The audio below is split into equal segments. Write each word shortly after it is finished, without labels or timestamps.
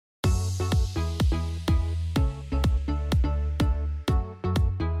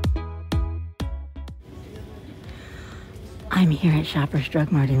I'm here at Shoppers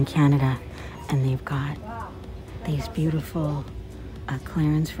Drug Mart in Canada, and they've got these beautiful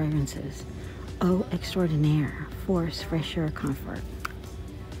CLARINS fragrances. Oh, Extrordinaire, Force, Fraîcheur, Comfort.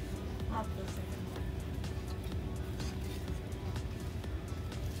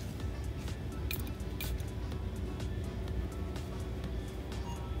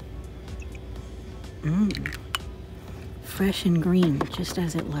 Fresh and green, just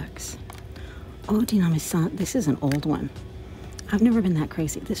as it looks. Oh, Dynamisante, this is an old one. I've never been that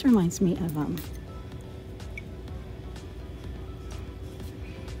crazy. This reminds me of,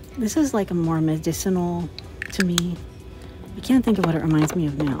 this is like a more medicinal to me. I can't think of what it reminds me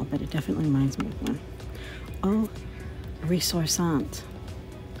of now, but it definitely reminds me of one. Oh, Ressourcante,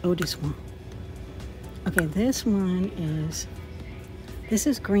 Eau de Soin. Okay, this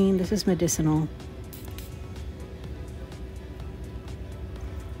is green, this is medicinal.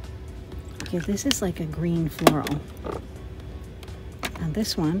 Okay, this is like a green floral. And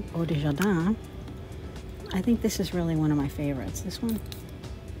this one, Eau de Jardins, I think this is really one of my favorites. This one,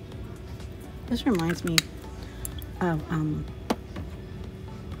 this reminds me of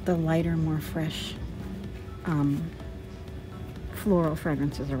the lighter, more fresh floral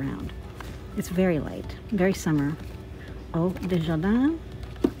fragrances around. It's very light, very summer. Eau de Jardin.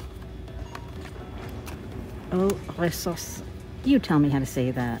 Eau Ressourcante. You tell me how to say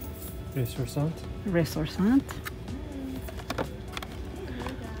that. Ressourcante. Ressourcante.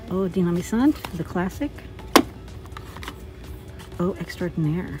 Eau Dynamisante, the classic. Eau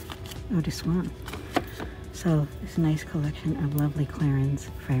Extraordinaire, Eau de Soin. So, it's a nice collection of lovely CLARINS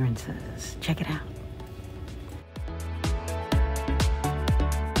fragrances. Check it out.